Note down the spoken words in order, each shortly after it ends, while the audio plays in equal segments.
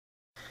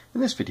In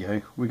this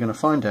video we're going to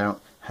find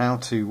out how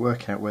to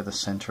work out where the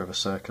centre of a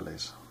circle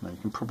is. Now you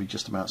can probably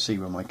just about see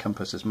where my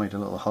compass has made a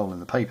little hole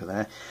in the paper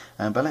there,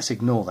 but let's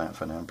ignore that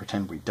for now and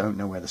pretend we don't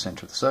know where the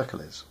centre of the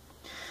circle is.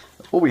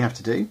 All we have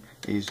to do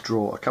is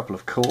draw a couple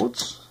of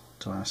chords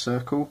to our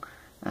circle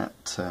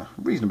at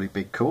reasonably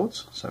big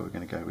chords, so we're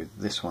going to go with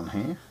this one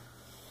here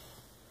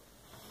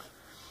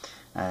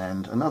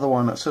and another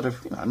one at sort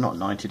of, not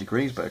 90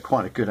 degrees but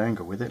quite a good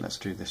angle with it. Let's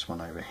do this one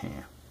over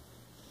here.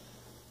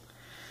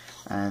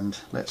 And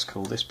let's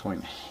call this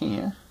point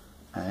here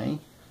A,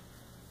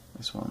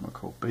 this one we'll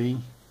call B,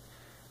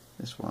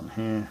 this one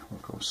here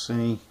we'll call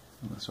C,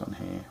 and this one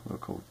here we'll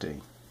call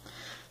D.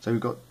 So we've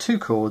got two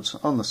chords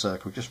on the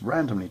circle just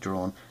randomly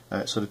drawn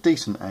at sort of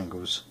decent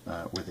angles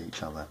with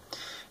each other.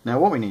 Now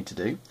what we need to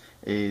do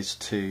is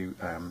to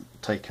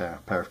take a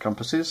pair of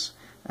compasses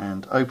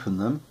and open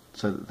them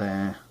so that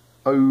they're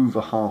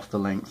over half the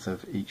length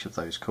of each of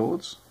those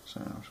chords.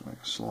 So I'll just make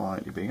it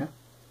slightly bigger.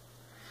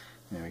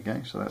 There we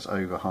go, so that's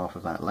over half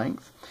of that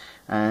length,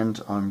 and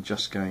I'm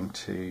just going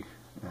to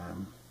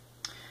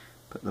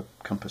put the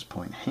compass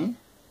point here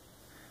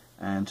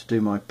and do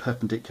my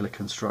perpendicular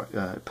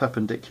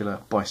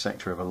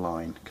bisector of a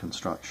line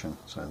construction.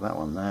 So that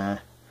one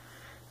there,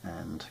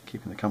 and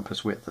keeping the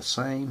compass width the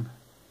same,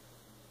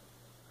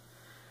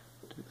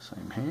 do the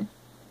same here,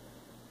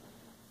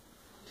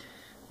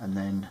 and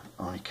then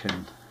I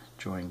can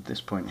join this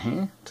point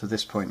here to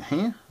this point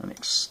here and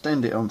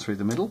extend it on through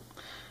the middle.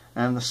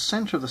 And the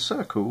centre of the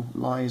circle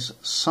lies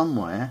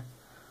somewhere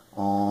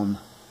on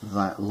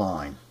that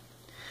line.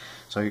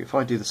 So if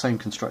I do the same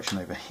construction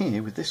over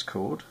here with this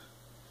chord,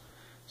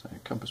 so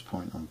compass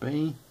point on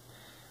B,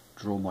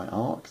 draw my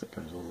arc that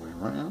goes all the way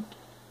around,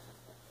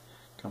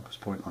 compass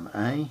point on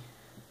A,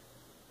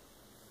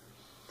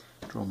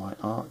 draw my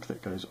arc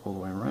that goes all the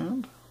way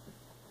around,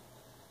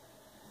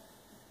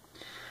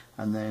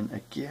 and then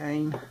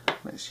again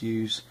let's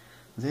use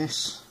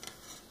this,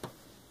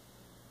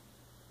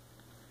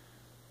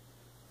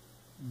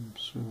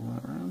 swivel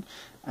that around.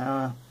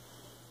 Our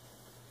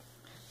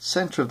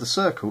centre of the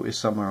circle is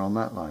somewhere on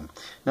that line.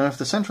 Now if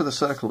the centre of the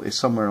circle is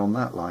somewhere on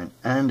that line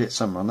and it's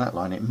somewhere on that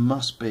line, it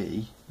must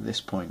be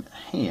this point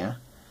here.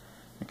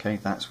 Okay,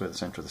 that's where the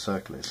centre of the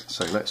circle is.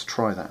 So let's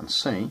try that and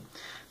see.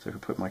 So if I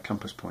put my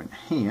compass point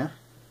here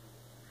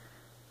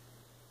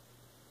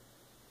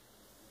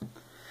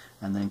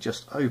and then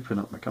just open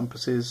up my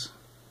compasses,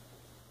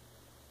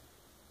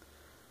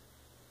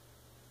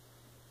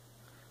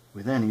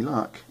 with any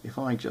luck, if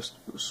I just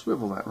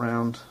swivel that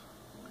round,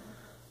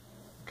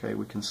 okay,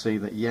 we can see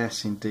that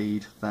yes,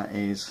 indeed, that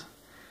is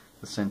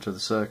the centre of the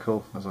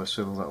circle. As I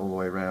swivel that all the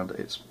way around,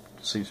 it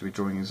seems to be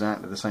drawing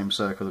exactly the same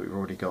circle that we've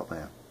already got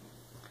there.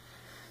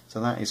 So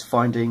that is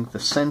finding the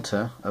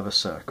centre of a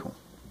circle.